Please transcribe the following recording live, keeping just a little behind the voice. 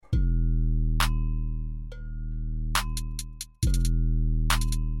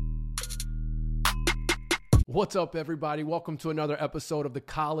What's up, everybody? Welcome to another episode of the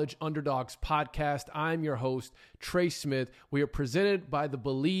College Underdogs Podcast. I'm your host, Trey Smith. We are presented by the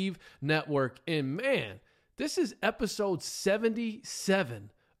Believe Network. And man, this is episode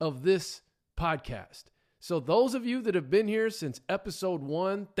 77 of this podcast. So those of you that have been here since episode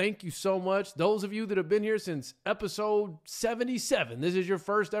 1, thank you so much. Those of you that have been here since episode 77, this is your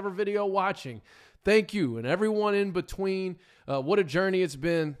first ever video watching. Thank you. And everyone in between, what a journey it's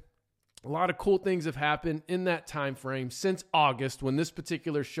been. A lot of cool things have happened in that time frame since August when this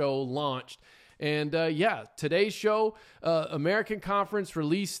particular show launched. And today's show, American Conference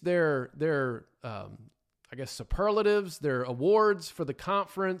released their superlatives, their awards for the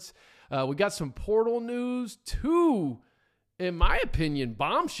conference. We got some portal news. 2, in my opinion,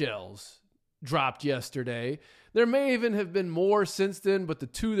 bombshells dropped yesterday. There may even have been more since then, but the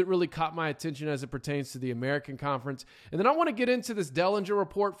 2 that really caught my attention as it pertains to the American Conference. And then I want to get into this Dellinger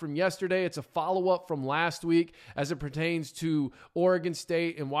report from yesterday. It's a follow-up from last week as it pertains to Oregon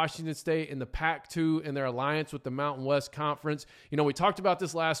State and Washington State and the Pac-2 and their alliance with the Mountain West Conference. You know, we talked about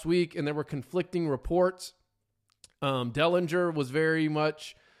this last week, and there were conflicting reports. Dellinger was very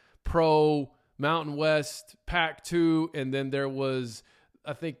much pro Mountain West, Pac-2, and then there was,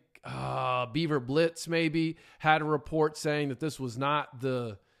 I think, Beaver Blitz maybe had a report saying that this was not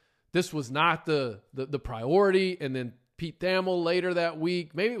the priority. And then Pete Thamel later that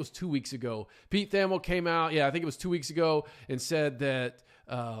week, maybe it was 2 weeks ago, Pete Thamel came out. Yeah, I think it was 2 weeks ago and said that,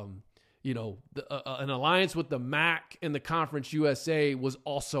 an alliance with the MAC and the Conference USA was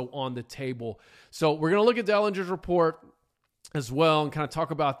also on the table. So we're going to look at Dellinger's report as well and kind of talk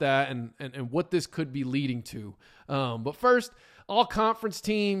about that and what this could be leading to. But first, all conference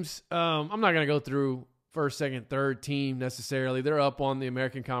teams, I'm not going to go through first, second, third team necessarily. They're up on the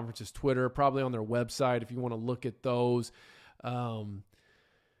American Conference's Twitter, probably on their website if you want to look at those.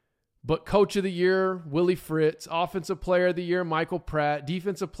 But Coach of the Year, Willie Fritz. Offensive Player of the Year, Michael Pratt.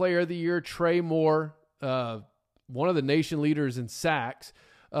 Defensive Player of the Year, Trey Moore, one of the nation leaders in sacks.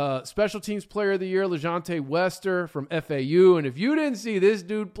 Special Teams Player of the Year, LeJontay Wester from FAU. And if you didn't see this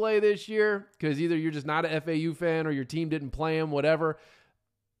dude play this year, because either you're just not an FAU fan or your team didn't play him, whatever,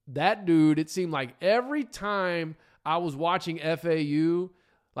 that dude, it seemed like every time I was watching FAU,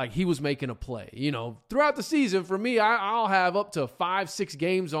 like he was making a play. You know, throughout the season, for me, I'll have up to 5-6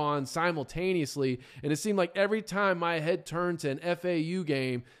 games on simultaneously, and it seemed like every time my head turned to an FAU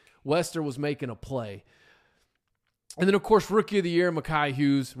game, Wester was making a play. And then, of course, Rookie of the Year, Mekhi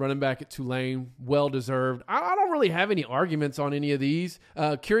Hughes, running back at Tulane, well-deserved. I don't really have any arguments on any of these.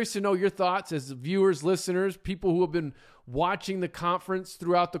 Curious to know your thoughts as viewers, listeners, people who have been watching the conference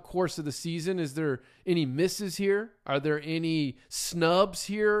throughout the course of the season. Is there any misses here? Are there any snubs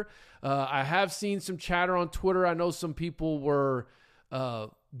here? I have seen some chatter on Twitter. I know some people were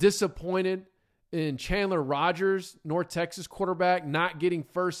disappointed in Chandler Rogers, North Texas quarterback, not getting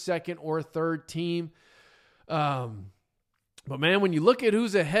first, second, or third team. But man, when you look at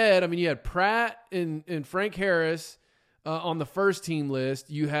who's ahead, I mean, you had Pratt and Frank Harris on the first team list.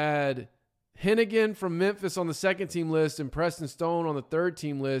 You had Hennigan from Memphis on the second team list and Preston Stone on the third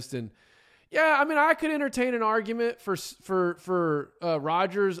team list. And yeah, I mean, I could entertain an argument for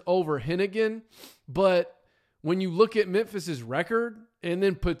Rogers over Hennigan, but when you look at Memphis's record and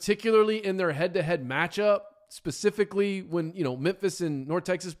then particularly in their head-to-head matchup, specifically when, you know, Memphis and North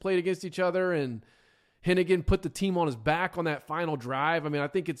Texas played against each other and Hennigan put the team on his back on that final drive. I mean, I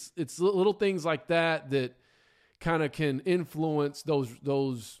think it's little things like that that kind of can influence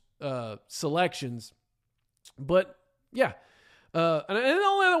those selections. But yeah, and the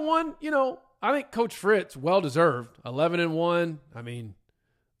only other one, you know, I think Coach Fritz, well deserved, 11-1. I mean,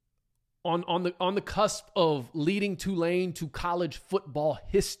 on the cusp of leading Tulane to college football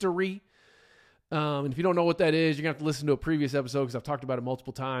history. And if you don't know what that is, you're going to have to listen to a previous episode because I've talked about it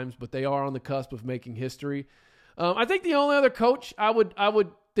multiple times, but they are on the cusp of making history. I think the only other coach I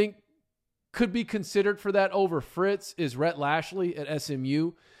would think could be considered for that over Fritz is Rhett Lashley at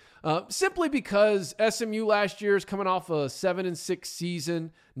SMU. Simply because SMU last year is coming off a 7-6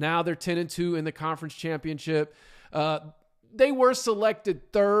 season. Now they're 10-2 in the conference championship. They were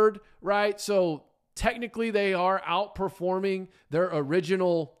selected third, right? So technically they are outperforming their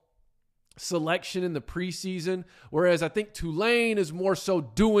original selection in the preseason, whereas I think Tulane is more so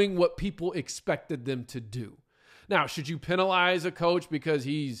doing what people expected them to do. Now, should you penalize a coach because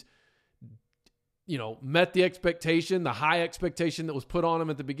he's, you know, met the expectation, the high expectation that was put on him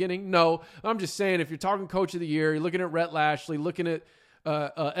at the beginning? No. I'm just saying, if you're talking Coach of the Year, you're looking at Rhett Lashley, looking at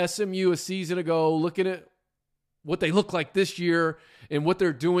SMU a season ago, looking at what they look like this year and what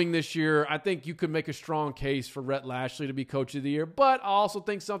they're doing this year, I think you could make a strong case for Rhett Lashley to be Coach of the Year. But I also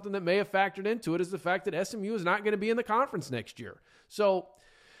think something that may have factored into it is the fact that SMU is not going to be in the conference next year. So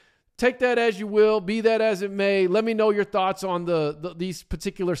take that as you will, be that as it may. Let me know your thoughts on these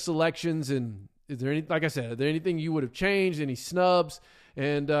particular selections. And is there any, like I said, are there anything you would have changed, any snubs?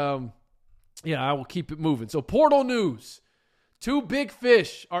 And I will keep it moving. So portal news. 2 big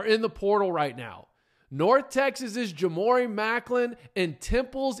fish are in the portal right now. North Texas's Jamori Macklin and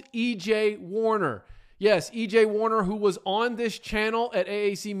Temple's E.J. Warner. Yes, E.J. Warner, who was on this channel at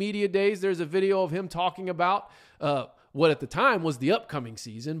AAC Media Days. There's a video of him talking about what at the time was the upcoming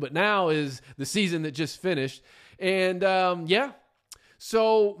season, but now is the season that just finished. And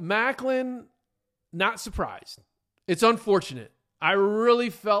so Macklin, not surprised. It's unfortunate. I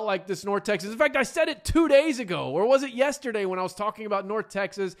really felt like this North Texas. In fact, I said it 2 days ago, or was it yesterday when I was talking about North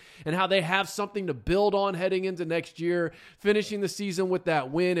Texas and how they have something to build on heading into next year, finishing the season with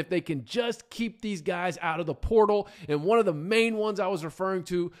that win. If they can just keep these guys out of the portal. And one of the main ones I was referring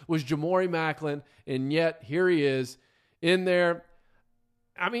to was Jamori Macklin. And yet here he is in there.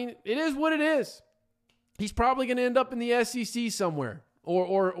 I mean, it is what it is. He's probably going to end up in the SEC somewhere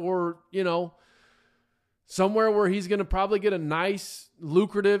or somewhere where he's going to probably get a nice,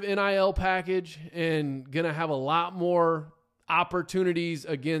 lucrative NIL package and going to have a lot more opportunities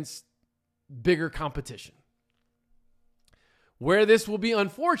against bigger competition. Where this will be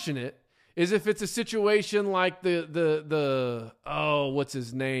unfortunate is if it's a situation like what's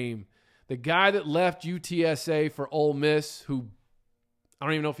his name? The guy that left UTSA for Ole Miss, who I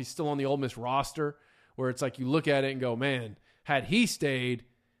don't even know if he's still on the Ole Miss roster, where it's like you look at it and go, man, had he stayed,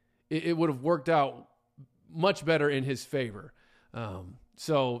 it would have worked out much better in his favor.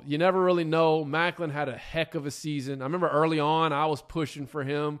 So you never really know. Macklin had a heck of a season. I remember early on, I was pushing for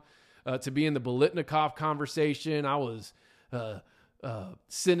him to be in the Biletnikoff conversation. I was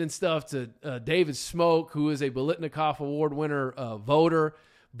sending stuff to David Smoke, who is a Biletnikoff Award winner voter.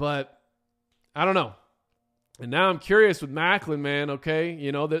 But I don't know. And now I'm curious with Macklin, man. Okay.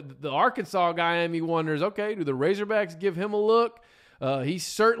 The Arkansas guy, me wonders, okay, do the Razorbacks give him a look? He's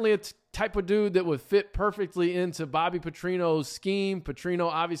certainly a type of dude that would fit perfectly into Bobby Petrino's scheme. Petrino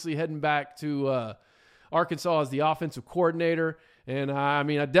obviously heading back to Arkansas as the offensive coordinator. And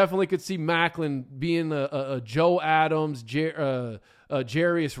I definitely could see Macklin being a Joe Adams,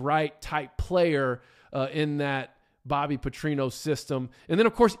 Jarius Wright type player in that Bobby Petrino system. And then,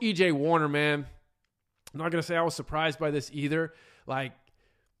 of course, E.J. Warner, man. I'm not going to say I was surprised by this either. Like,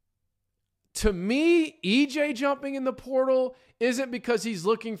 to me, EJ jumping in the portal isn't because he's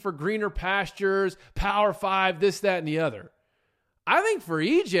looking for greener pastures, Power 5, this, that, and the other. I think for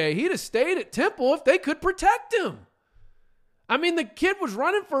EJ, he'd have stayed at Temple if they could protect him. I mean, the kid was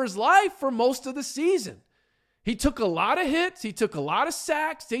running for his life for most of the season. He took a lot of hits. He took a lot of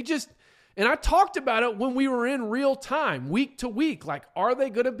sacks. And I talked about it when we were in real time, week to week. Like, are they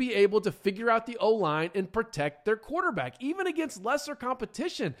going to be able to figure out the O-line and protect their quarterback? Even against lesser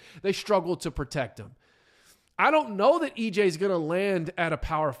competition, they struggled to protect him. I don't know that EJ is going to land at a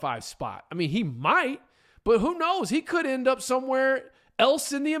Power 5 spot. I mean, he might, but who knows? He could end up somewhere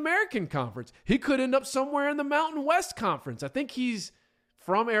else in the American Conference. He could end up somewhere in the Mountain West Conference. I think he's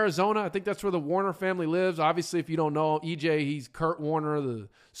from Arizona. I think that's where the Warner family lives. Obviously, if you don't know, EJ, he's Kurt Warner, the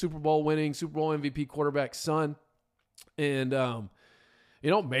Super Bowl MVP quarterback's son. And,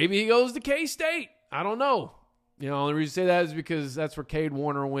 maybe he goes to K-State. I don't know. The only reason I say that is because that's where Cade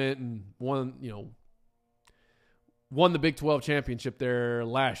Warner went and won the Big 12 championship there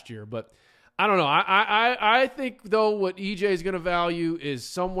last year. But I don't know. I think, though, what EJ is going to value is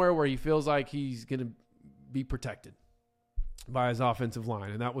somewhere where he feels like he's going to be protected by his offensive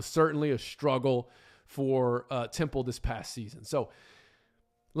line. And that was certainly a struggle for Temple this past season. So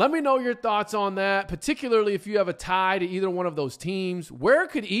let me know your thoughts on that, particularly if you have a tie to either one of those teams. Where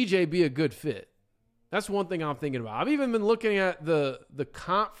could EJ be a good fit? That's one thing I'm thinking about. I've even been looking at the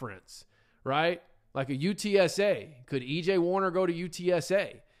conference, right? Like a UTSA. Could EJ Warner go to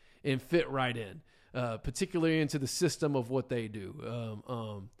UTSA and fit right in, particularly into the system of what they do?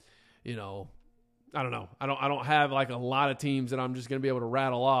 I don't know. I don't have like a lot of teams that I'm just going to be able to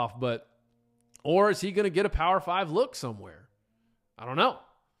rattle off, or is he going to get a Power 5 look somewhere? I don't know.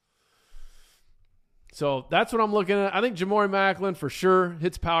 So that's what I'm looking at. I think Jamori Macklin for sure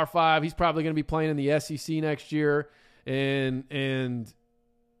hits Power 5. He's probably going to be playing in the SEC next year. And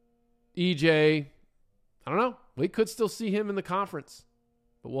EJ, I don't know. We could still see him in the conference,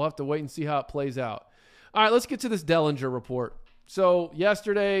 but we'll have to wait and see how it plays out. All right, let's get to this Dellinger report. So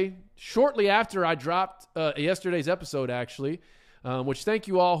yesterday, shortly after I dropped yesterday's episode, actually, which thank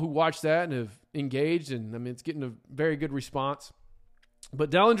you all who watched that and have engaged. And I mean, it's getting a very good response.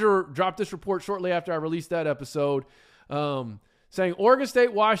 But Dellinger dropped this report shortly after I released that episode, saying Oregon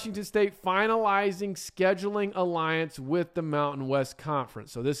State, Washington State finalizing scheduling alliance with the Mountain West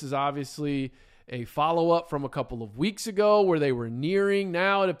Conference. So this is obviously a follow-up from a couple of weeks ago where they were nearing.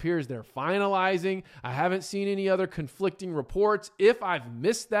 Now it appears they're finalizing. I haven't seen any other conflicting reports. If I've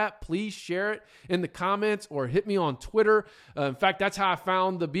missed that, please share it in the comments or hit me on Twitter. In fact, that's how I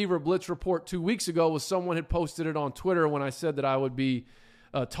found the Beaver Blitz report 2 weeks ago, was someone had posted it on Twitter when I said that I would be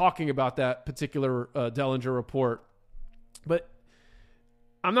talking about that particular Dellinger report. But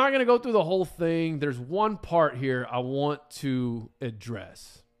I'm not going to go through the whole thing. There's one part here I want to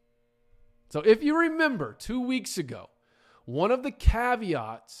address. So if you remember 2 weeks ago, one of the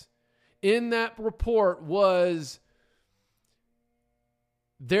caveats in that report was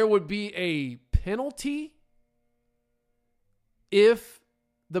there would be a penalty if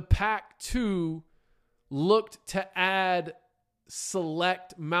the Pac-2 looked to add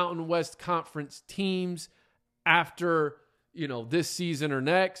select Mountain West Conference teams after, this season or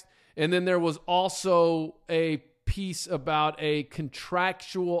next. And then there was also a piece about a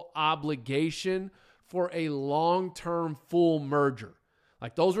contractual obligation for a long-term full merger.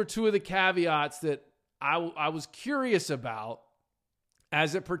 Like, those were two of the caveats that I was curious about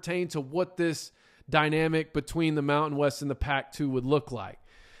as it pertained to what this dynamic between the Mountain West and the Pac-2 would look like.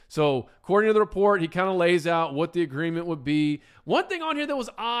 So according to the report, he kind of lays out what the agreement would be. One thing on here that was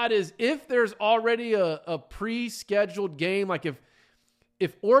odd is if there's already a pre-scheduled game, like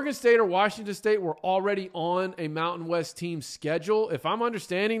if Oregon State or Washington State were already on a Mountain West team schedule, if I'm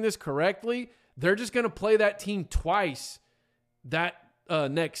understanding this correctly, they're just going to play that team twice that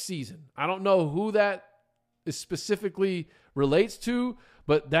next season. I don't know who that is specifically relates to,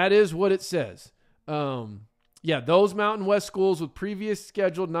 but that is what it says. Those Mountain West schools with previous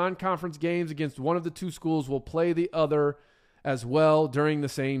scheduled non-conference games against one of the two schools will play the other as well during the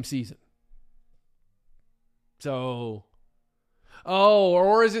same season. So,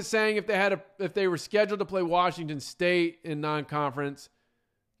 or is it saying if they were scheduled to play Washington State in non-conference,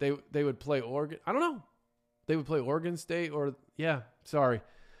 they would play Oregon? I don't know. They would play Oregon State sorry.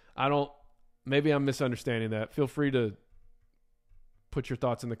 Maybe I'm misunderstanding that. Feel free to put your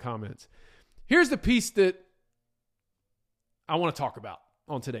thoughts in the comments. Here's the piece that I want to talk about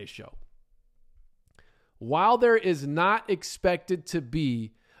on today's show. While there is not expected to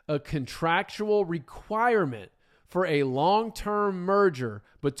be a contractual requirement for a long-term merger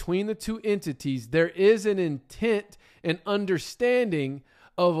between the two entities, there is an intent and understanding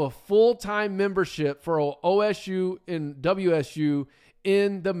of a full-time membership for OSU and WSU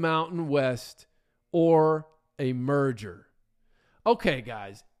in the Mountain West or a merger. Okay,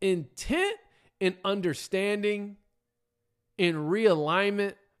 guys, intent and understanding in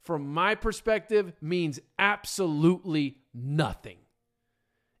realignment, from my perspective, means absolutely nothing.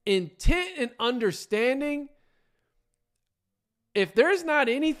 Intent and understanding, if there's not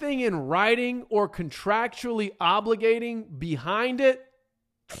anything in writing or contractually obligating behind it,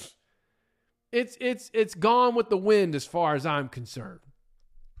 it's gone with the wind as far as I'm concerned.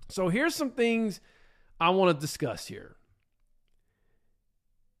 So here's some things I want to discuss here.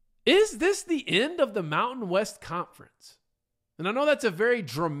 Is this the end of the Mountain West Conference? And I know that's a very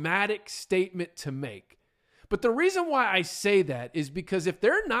dramatic statement to make. But the reason why I say that is because if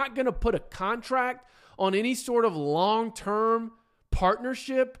they're not going to put a contract on any sort of long-term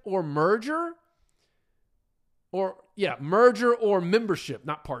partnership or merger, merger or membership,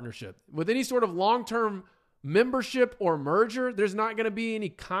 not partnership, with any sort of long-term membership or merger, there's not going to be any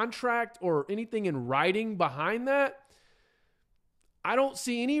contract or anything in writing behind that. I don't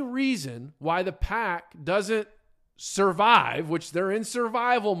see any reason why the Pac doesn't survive, which they're in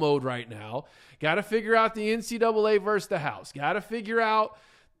survival mode right now. Got to figure out the NCAA versus the House. Got to figure out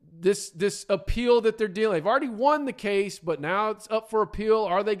this appeal that they're dealing. They've already won the case, but now it's up for appeal.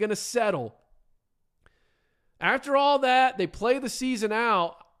 Are they going to settle? After all that, they play the season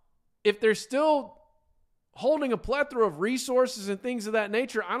out. If they're still holding a plethora of resources and things of that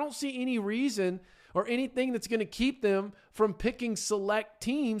nature, I don't see any reason or anything that's going to keep them from picking select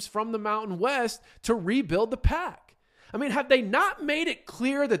teams from the Mountain West to rebuild the Pac. I mean, have they not made it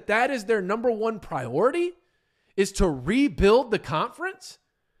clear that that is their number one priority, is to rebuild the conference?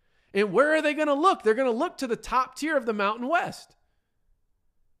 And where are they going to look? They're going to look to the top tier of the Mountain West.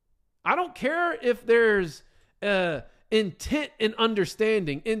 I don't care if there's intent and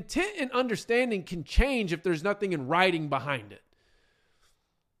understanding. Intent and understanding can change if there's nothing in writing behind it.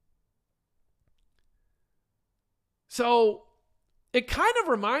 So it kind of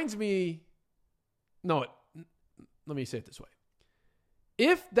reminds me, let me say it this way.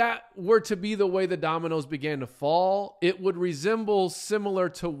 if that were to be the way the dominoes began to fall, it would resemble similar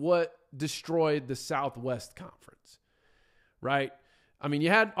to what destroyed the Southwest Conference, right? I mean, you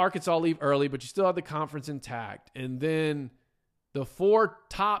had Arkansas leave early, but you still had the conference intact. And then the 4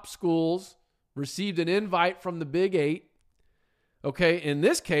 top schools received an invite from the Big 8. Okay, in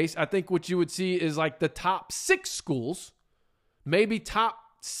this case, I think what you would see is like the top 6 schools, maybe top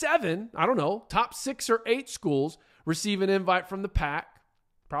 7, I don't know, top 6 or 8 schools receive an invite from the Pac,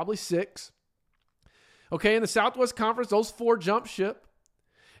 probably 6. Okay, in the Southwest Conference, those 4 jump ship.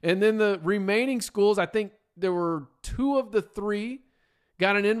 And then the remaining schools, I think there were 2 of the 3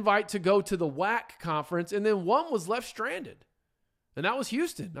 got an invite to go to the WAC conference, and then 1 was left stranded. And that was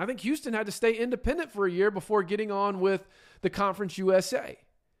Houston. I think Houston had to stay independent for a year before getting on with the Conference USA.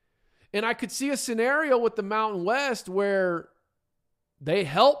 And I could see a scenario with the Mountain West where they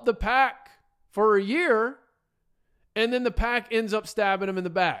help the Pac for a year, and then the Pac ends up stabbing them in the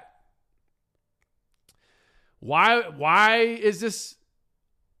back. Why is this,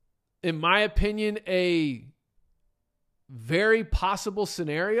 in my opinion, a very possible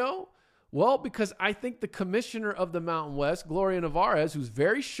scenario? Well, because I think the commissioner of the Mountain West, Gloria Nevarez, who's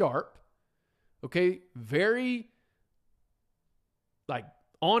very sharp, okay, very like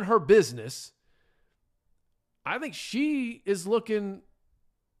on her business, I think she is looking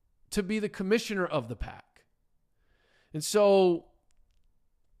to be the commissioner of the Pac. And so,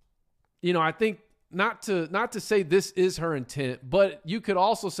 you know, I think not to say this is her intent, but you could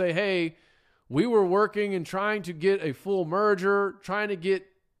also say, hey, we were working and trying to get a full merger, trying to get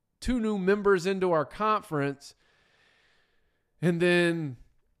 2 new members into our conference, and then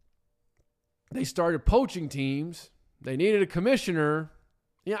they started poaching teams. They needed a commissioner.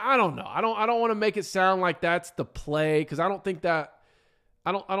 Yeah, I don't know. I don't want to make it sound like that's the play, because I don't think that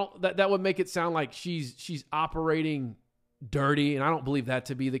that would make it sound like she's operating dirty, and I don't believe that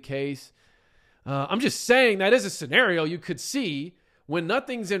to be the case. I'm just saying that is a scenario you could see when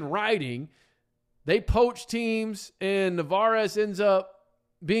nothing's in writing. They poach teams, and Nevarez ends up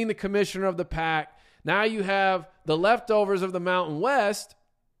being the commissioner of the Pac. Now you have the leftovers of the Mountain West,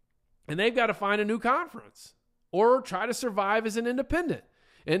 and they've got to find a new conference or try to survive as an independent.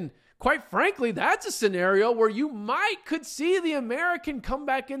 And quite frankly, that's a scenario where you could see the American come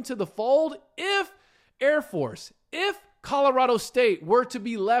back into the fold if Air Force, if Colorado State were to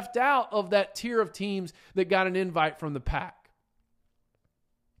be left out of that tier of teams that got an invite from the Pac.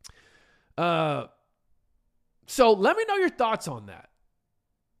 So let me know your thoughts on that.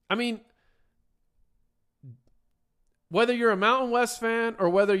 I mean, whether you're a Mountain West fan or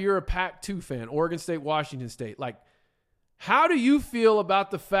whether you're a Pac-2 fan, Oregon State, Washington State, like, how do you feel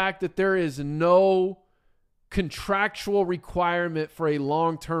about the fact that there is no contractual requirement for a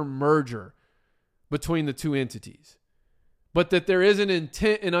long-term merger between the 2 entities, but that there is an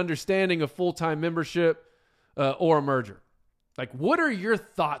intent and understanding of full-time membership or a merger? Like, what are your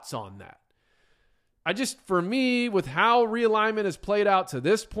thoughts on that? For me, with how realignment has played out to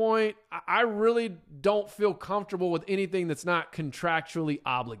this point, I really don't feel comfortable with anything that's not contractually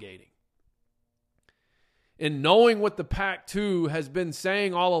obligating. And knowing what the Pac-2 has been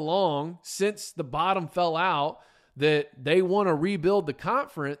saying all along since the bottom fell out, that they want to rebuild the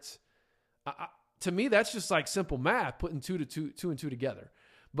conference, to me, that's just like simple math, putting two and two together.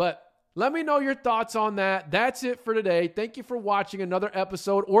 But let me know your thoughts on that. That's it for today. Thank you for watching another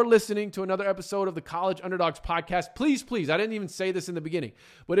episode or listening to another episode of the College Underdogs podcast. Please, I didn't even say this in the beginning,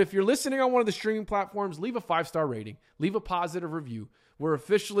 but if you're listening on one of the streaming platforms, leave a 5-star rating, leave a positive review. We're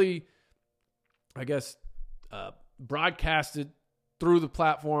officially, I guess, broadcasted through the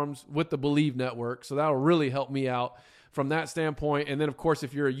platforms with the Believe Network. So that'll really help me out from that standpoint. And then, of course,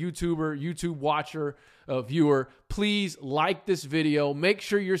 if you're a YouTube watcher, viewer, please like this video. Make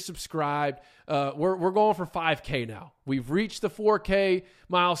sure you're subscribed. We're going for 5K now. We've reached the 4K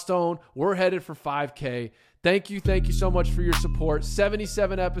milestone. We're headed for 5K. Thank you so much for your support.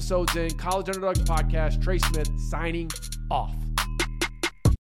 77 episodes in. College Underdogs Podcast. Trey Smith signing off.